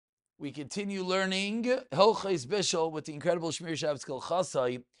We continue learning Hilchos Bishul with the incredible Shemiras Shabbos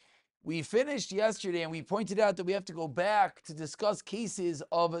Chasai. We finished yesterday and we pointed out that we have to go back to discuss cases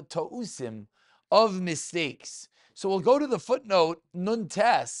of ta'usim, of mistakes. So we'll go to the footnote Nun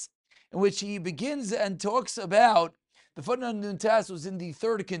Tes, in which he begins and talks about the footnote Nun Tes was in the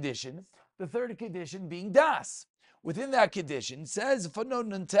third condition being das. Within that condition, says footnote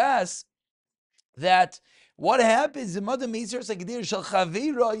Nun Tes that what happens in Madam Meisar Sagdir Shal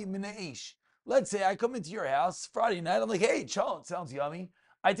Chavira Minaish. Let's say I come into your house Friday night. I'm like, hey, cholent sounds yummy.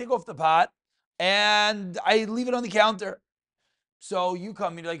 I take off the pot and I leave it on the counter. So you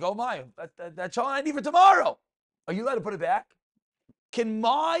come and you're like, oh my, that cholent I need for tomorrow. Are you allowed to put it back? Can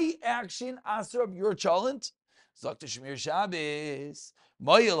my action answer up your cholent? Zakta Shemiras Shabbos.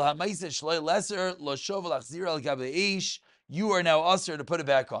 Moyel ha'maisa shloi lesser lo shov lachzir al gabe. You are now usher to put it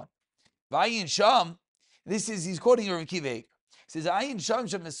back on. V'ayin sham. He's quoting Rav Akiva. He says, Ayin sham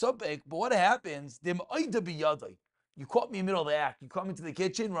shem mesopek, but what happens? Dem oida biyadai. You caught me in the middle of the act. You come into the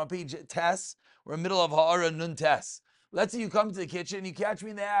kitchen, we're on page Tes, we're in the middle of Ha'ara Nun Tes. Let's say you come to the kitchen, you catch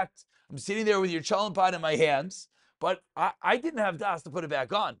me in the act. I'm sitting there with your cholent pot in my hands, but I didn't have das to put it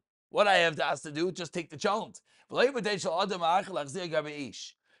back on. What I have das to do is just take the cholent.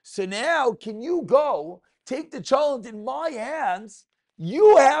 So now, can you go take the cholent in my hands?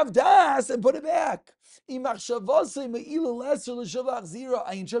 You have das and put it back. Let's say,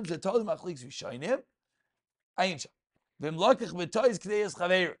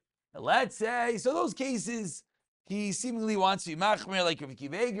 so those cases, he seemingly wants to be machmer, like Rav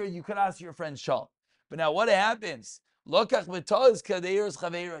Akiva Eiger, you could ask your friend Shalom. But now what happens? Let's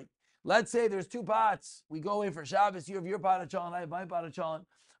say there's two pots. We go away for Shabbos, you have your pot of cholent, I have my pot of cholent.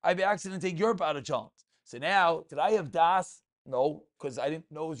 I by accident take your pot of cholent. So now, did I have das? No, because I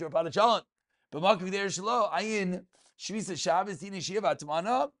didn't know it was your pot of cholent. But Makav Der Shelo, Ayin Shemiras Shabbos Dina Shiva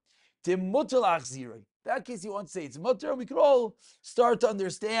Atmana Tim Mutal Achzirei. That case, you want to say it's mutter. We could all start to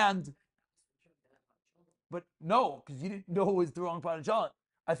understand. But no, because you didn't know it was the wrong pot of cholent.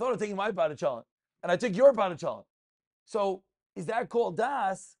 I thought of taking my pot of cholent, and I took your pot of cholent. So is that called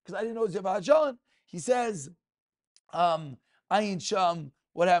das? Because I didn't know it was your pot of cholent. He says, Ayin Sham.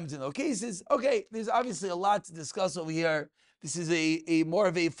 What happens in those cases? Okay, there's obviously a lot to discuss over here. This is a more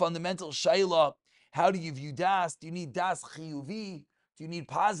of a fundamental shayla. How do you view das? Do you need das chiyuvi? Do you need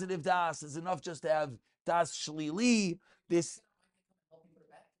positive das? Is enough just to have das shlili? That's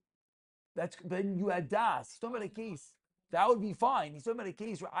then you had das. He's talking about a case that would be fine. He's talking about a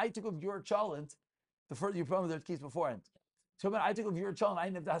case where I took of your cholent. The first you probably the case beforehand. So I took of your cholent. I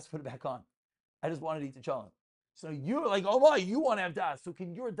didn't have das to put it back on. I just wanted to eat the cholent. So you're like, oh my, you want to have das. So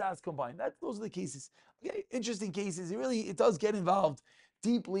can your das combine? Those are the cases. Okay, interesting cases. It does get involved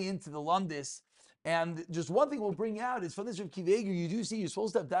deeply into the lumdis. And just one thing we'll bring out is from this Rav Akiva Eiger, you do see you're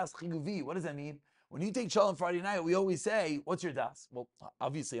supposed to have das chiyuvi. What does that mean? When you take cholent Friday night, we always say, what's your das? Well,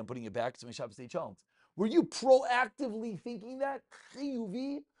 obviously I'm putting it back to my Shabbos day cholent. Were you proactively thinking that?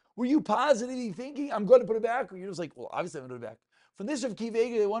 Chiyuvi? Were you positively thinking, I'm going to put it back? Or you're just like, well, obviously I'm going to put it back. From this Rav Akiva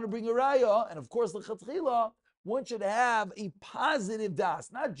Eiger, they want to bring a raya, and of course, l'chatchila, one should have a positive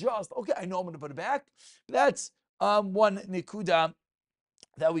das, not just, okay, I know I'm going to put it back. But that's one nikuda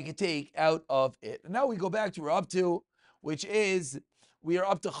that we could take out of it. And now we go back to where we're up to, which is, we are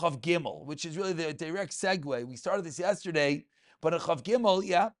up to Chav Gimel, which is really the direct segue. We started this yesterday, but at Chav Gimel,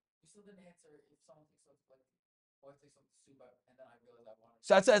 yeah. You still didn't answer if someone takes something like, or takes something soup, and then I realized I wanted.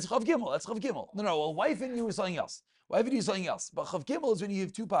 So that's Chav Gimel. That's Chav Gimel. No, well, wife and you is something else. Wife and you is something else. But Chav Gimel is when you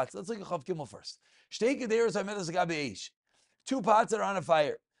have two pots. Let's look at Chav Gimel first. Shtei kederos hamedas agabe eish. Two pots that are on a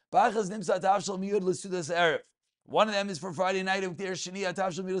fire. Bachas nimsa tavshel miyud l'sudas erev. One of them is for Friday night. Ukter sheni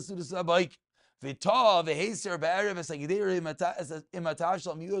atavshel miyud l'sudas abayk. V'tah v'heser ba'erev esagidei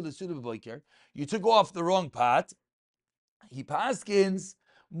imatavshel miyud l'sudas abayker. You took off the wrong pot. He paskins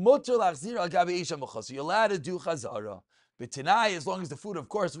mutter lachzir al gabe eish amuchas. So you're allowed to do chazara. But tonight, as long as the food, of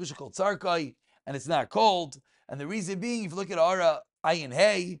course, is called tzarkai, and it's not cold. And the reason being, if you look at Ara Ayin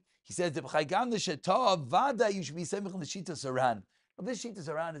Hey, he says the b'chaygam the shetav vada you should be semich on the shita saran. Now, this shita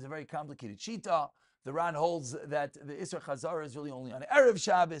saran is a very complicated shita. The Ran holds that the Isra Chazara is really only on Erev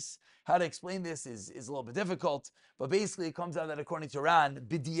Shabbos. How to explain this is a little bit difficult, but basically it comes out that according to Ran,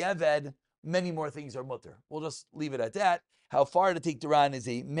 b'diavad, many more things are mutter. We'll just leave it at that. How far to take the Ran is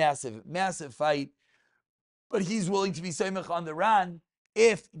a massive, massive fight. But he's willing to be semich on the Ran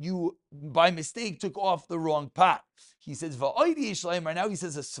if you, by mistake, took off the wrong pot. He says, right now he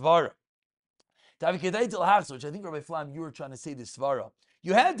says a svara. Which I think, Rabbi Flam, you were trying to say the svara.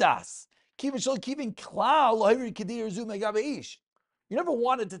 You had das. You never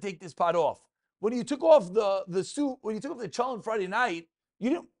wanted to take this pot off. When you took off the soup, when you took off the cholent Friday night, you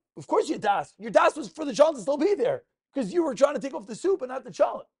didn't Of course your das. Your das was for the challah to still be there because you were trying to take off the soup and not the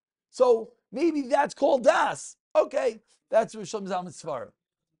challah. So maybe that's called das. Okay, that's Rishon Zalman's svara.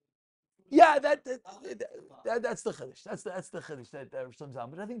 Yeah, that's the chiddush. That's the chiddush that Rishon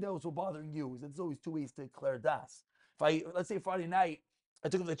Zalman. But I think that was what bothering you is that there's always two ways to declare das. If let's say Friday night, I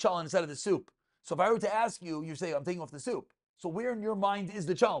took off the challah instead of the soup. So if I were to ask you, you say I'm taking off the soup. So where in your mind is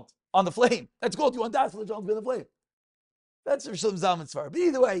the challah? On the flame. That's called you on das for the challah to be on the flame. That's Rishon Zalman's svara. But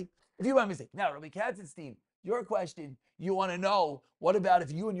either way, if you want me to say, now Rabbi Katzenstein, your question, you want to know, what about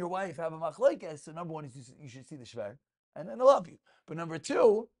if you and your wife have a machlekes? So number one is you should see the shver, and then I love you. But number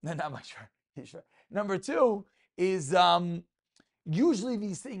two, no, not my shver. Number two is usually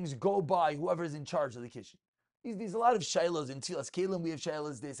these things go by whoever is in charge of the kitchen. There's a lot of shilos in Tilas Kalim. We have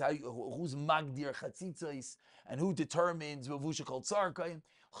shilos this who's magdir chatzitzos and who determines mavusha called sarkayim.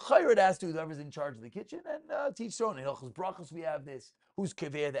 Chayred has to whoever's in charge of the kitchen and teach their own. In Hilchos Brachos we have this. Who's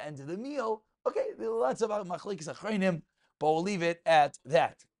kaveh at the end of the meal? Okay, there are lots of machlekes achreinim, but we'll leave it at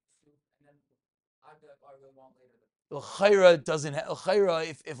that. Chayra doesn't.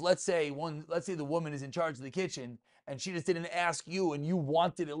 Chayra, if let's say the woman is in charge of the kitchen and she just didn't ask you and you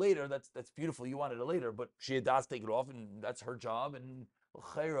wanted it later, that's beautiful. You wanted it later, but she had to take it off and that's her job. And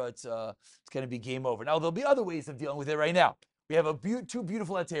chayra, it's going to be game over. Now there'll be other ways of dealing with it. Right now we have two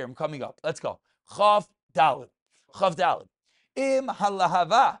beautiful eterim coming up. Let's go. Chav Daled. Chav Daled. Im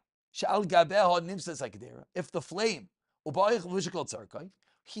halahava shal gabeha nimsa sakadera. If the flame ubayich v'shikol tzarkai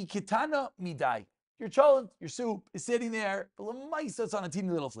he kitana midai. Your cholent, your soup is sitting there, but it's on a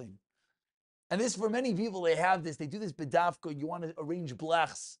teeny little flame. And this, for many people, they have this. They do this bedavka. You want to arrange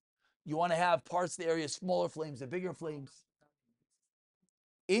blechs. You want to have parts of the area, smaller flames, the bigger flames.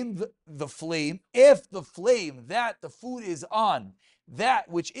 In the flame, if the flame that the food is on, that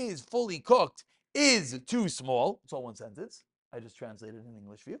which is fully cooked, is too small. It's all one sentence. I just translated in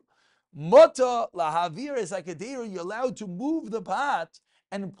English for you. Mota lahavir es akaderu. You're allowed to move the pot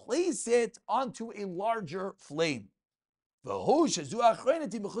and place it onto a larger flame. So once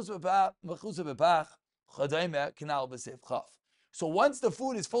the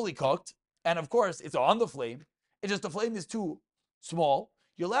food is fully cooked, and of course it's on the flame, it's just the flame is too small,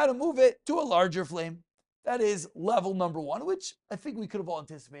 you're allowed to move it to a larger flame. That is level number one, which I think we could have all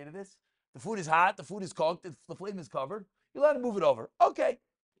anticipated this. The food is hot, the food is cooked, the flame is covered, you're allowed to move it over. Okay,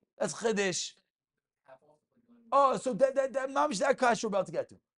 that's chiddush. Oh, so that kash we're about to get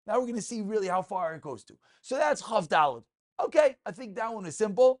to. Now we're going to see really how far it goes to. So that's Chav Daled. Okay, I think that one is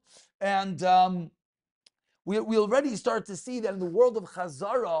simple. And we already start to see that in the world of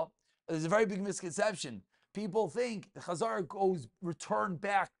Chazara, there's a very big misconception. People think the Chazara goes return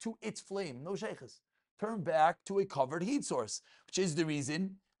back to its flame. No sheikhs. Turn back to a covered heat source, which is the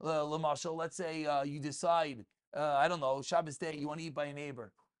reason, Lamashal, let's say you decide, I don't know, Shabbos day, you want to eat by a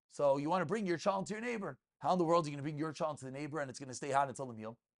neighbor. So you want to bring your child to your neighbor. How in the world are you going to bring your child to the neighbor and it's going to stay hot until the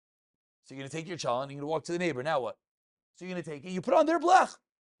meal? So you're going to take your child and you're going to walk to the neighbor. Now what? So you're going to take it. You put on their blech.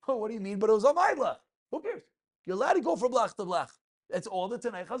 Oh, what do you mean? But it was on my blech. Who cares? You're allowed to go from blech to blech. That's all the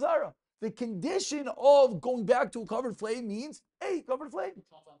Tanai Chazara. The condition of going back to a covered flame means, hey, covered flame.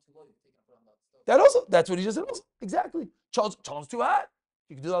 That's what he just said also. Exactly. Child's too hot.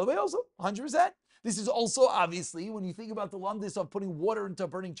 You can do the other way also, 100%. This is also, obviously, when you think about the lumdis of putting water into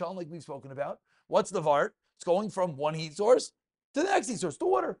burning challah like we've spoken about, what's the vart? It's going from one heat source to the next heat source, to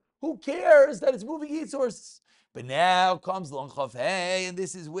water. Who cares that it's moving heat sources? But now comes Long Chav Hey, and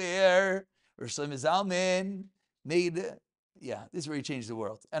this is where Shemiras Shabbos made, this is where he changed the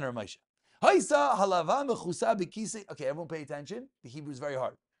world. And Ramesha. Okay, everyone pay attention. The Hebrew is very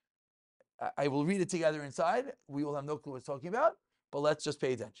hard. I will read it together inside. We will have no clue what it's talking about, but let's just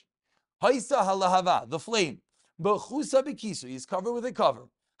pay attention. Haisa halahava, the flame. Bechusa bekisu, is covered with a cover.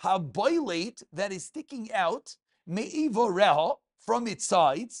 Haboilate, that is sticking out, me'ivoreha, from its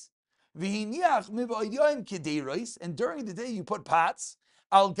sides. V'hiniach mivoyim kedeiros, and during the day you put pots.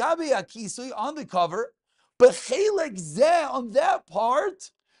 Al gabe akisui, on the cover. Bechelek zeh, on that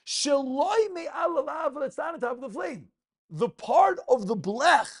part. Sheloi me'alalav, that's not on top of the flame. The part of the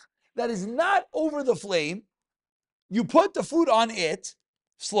blech that is not over the flame, you put the food on it,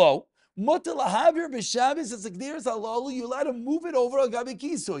 slow. You're allowed to move it over agabi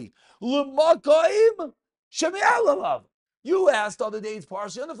kisui. You asked the other day it's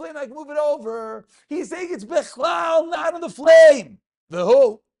partially on the flame, I can move it over. He's saying it's bechlal, not on the flame.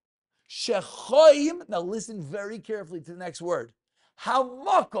 V'hu shechoim. Now listen very carefully to the next word.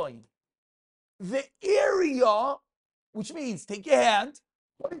 Hamakoim, the area, which means take your hand,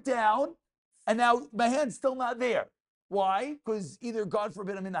 put it down, and now my hand's still not there. Why? Because either, God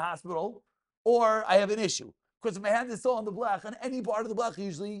forbid, I'm in the hospital or I have an issue. because my hand is still on the blech, and any part of the blech,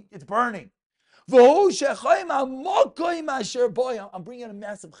 usually it's burning. I'm bringing a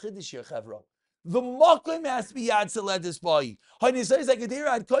massive chiddush here, Chevra. The makom has to be yad seledis boy.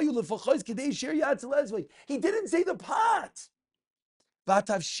 He didn't say the pot.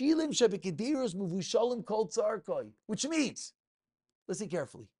 Which means, listen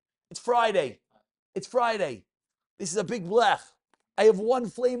carefully. It's Friday. It's Friday. This is a big blech. I have one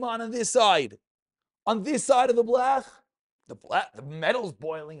flame on this side. On this side of the blech, the metal's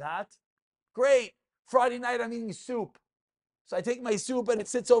boiling hot. Great. Friday night I'm eating soup. So I take my soup and it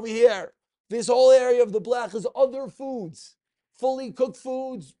sits over here. This whole area of the blech is other foods. Fully cooked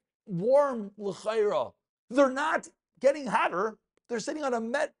foods, warm l'chayra. They're not getting hotter. They're sitting on a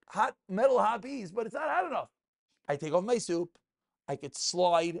metal hot piece, but it's not hot enough. I take off my soup. I could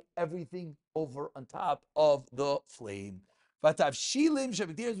slide everything over on top of the flame. Has to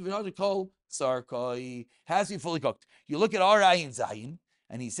be fully cooked. You look at our Ayin Zayin,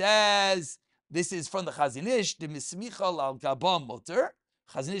 and he says, this is from the Chazinish, the Mismichal al Gabam Mutter.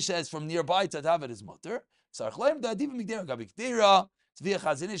 Chazinish says from nearby to have it is Mutter.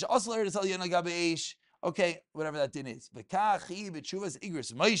 Okay, whatever that din is.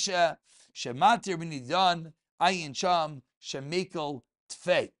 Ayin Sham, Shemekel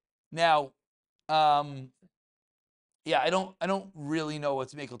Tfei. Now, yeah, I don't really know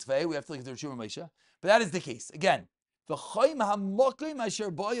what's Mekel Tfei. We have to look at the Rishuma Moshe. But that is the case. Again, the Chayim HaMokim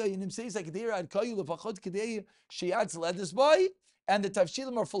Asher Boya Yinim Seis HaKedei Ad Kayu Lefachot Kedei Sheyad Zeledis Boy, and the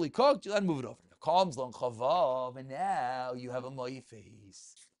Tavshilim are fully cooked. You let move it over. Comes Lon Chavav, and now you have a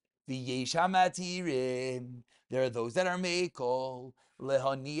Moifes. The Yesh HaMatirim. There are those that are Mekel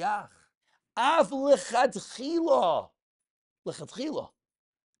Lehaniach. Af Lechatchila. Lechatchila.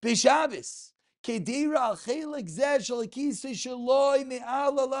 B'Shabbos. You have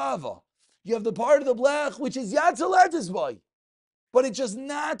the part of the blech which is yatzaledis boy, but it's just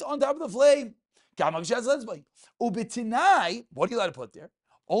not on top of the flame. What are you allowed to put there?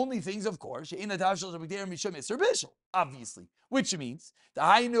 Only things, of course, obviously, which means the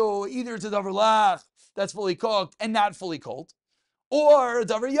hainu either it's a davar lach that's fully cooked and not fully cold, or a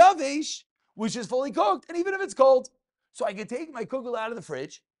davar yavish which is fully cooked and even if it's cold. So I can take my kugel out of the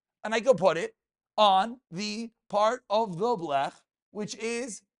fridge and I can put it on the part of the blech, which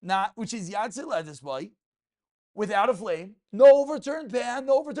is yatzel ledis boy, without a flame, no overturned pan,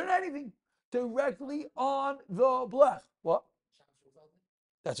 no overturned anything, directly on the blech. What?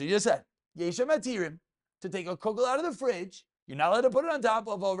 That's what you just said. Yesha matirim, to take a kugel out of the fridge, you're not allowed to put it on top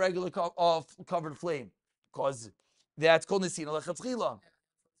of a regular covered flame, because that's called nesina lechatchila.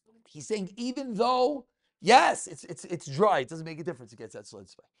 He's saying even though, yes, it's dry, it doesn't make a difference. It gets that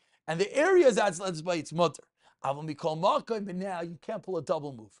ledis boy. And the area is that's let's by it's mutter. Avon mikol makom, but now you can't pull a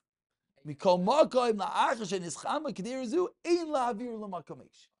double move. Mikol makom la'achash and ischama k'dirazu ein la'avir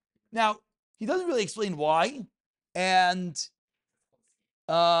l'makomesh. Now he doesn't really explain why, and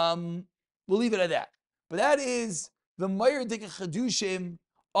we'll leave it at that. But that is the Meir Dika Chadushim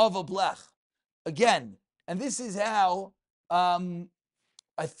of a blech. Again, and this is how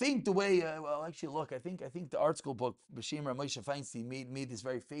I think the way, actually look, I think the art school book, B'Shem Moshe Feinstein made this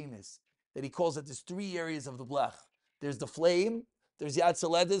very famous, that he calls it, there's three areas of the blech. There's the flame, there's Yad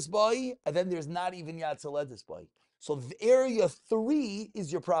Saledis boy, and then there's not even Yad Saledis boy. So the area 3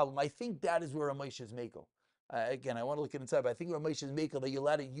 is your problem. I think that is where Moshe is Mako. Again, I want to look inside, but I think where Moshe is Mako, that you're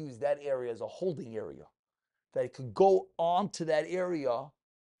allowed to use that area as a holding area. That it could go onto that area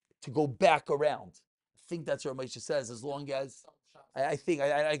to go back around. I think that's where Moshe says, as long as... I think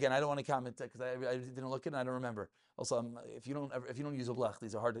again, I don't want to comment because I didn't look at it and I don't remember. Also, if you don't use a blech,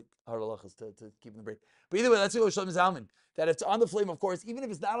 these are hard halachas to keep in the break. But either way, that's what Shlomo Zalman, that if it's on the flame, of course, even if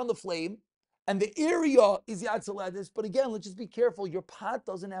it's not on the flame, and the area is Yad Saledis, but again, let's just be careful. Your pot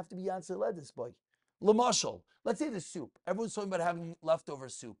doesn't have to be Yad Saledis, boy. Lamashal, let's say the soup. Everyone's talking about having leftover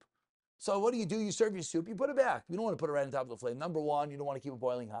soup. So what do? You serve your soup, you put it back. You don't want to put it right on top of the flame. Number one, you don't want to keep it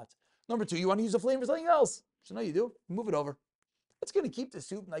boiling hot. Number two, you want to use the flame for something else. So no, you do. Move it over. It's going to keep the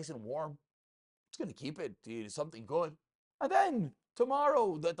soup nice and warm. It's going to keep it to something good. And then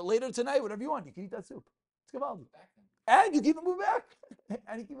tomorrow, later tonight, whatever you want, you can eat that soup. It's Gavaldi. And you keep it moving back.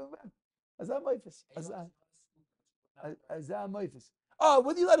 And you keep it back. Azam Maifis. Azam Maifis. Oh,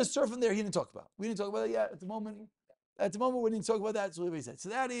 whether you let us surf in there, he didn't talk about. We didn't talk about it yet at the moment. At the moment, we didn't talk about that. That's what he said. So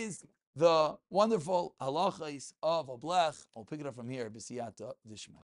that is the wonderful halachas of a blech. I'll pick it up from here. B'siyata Dishma.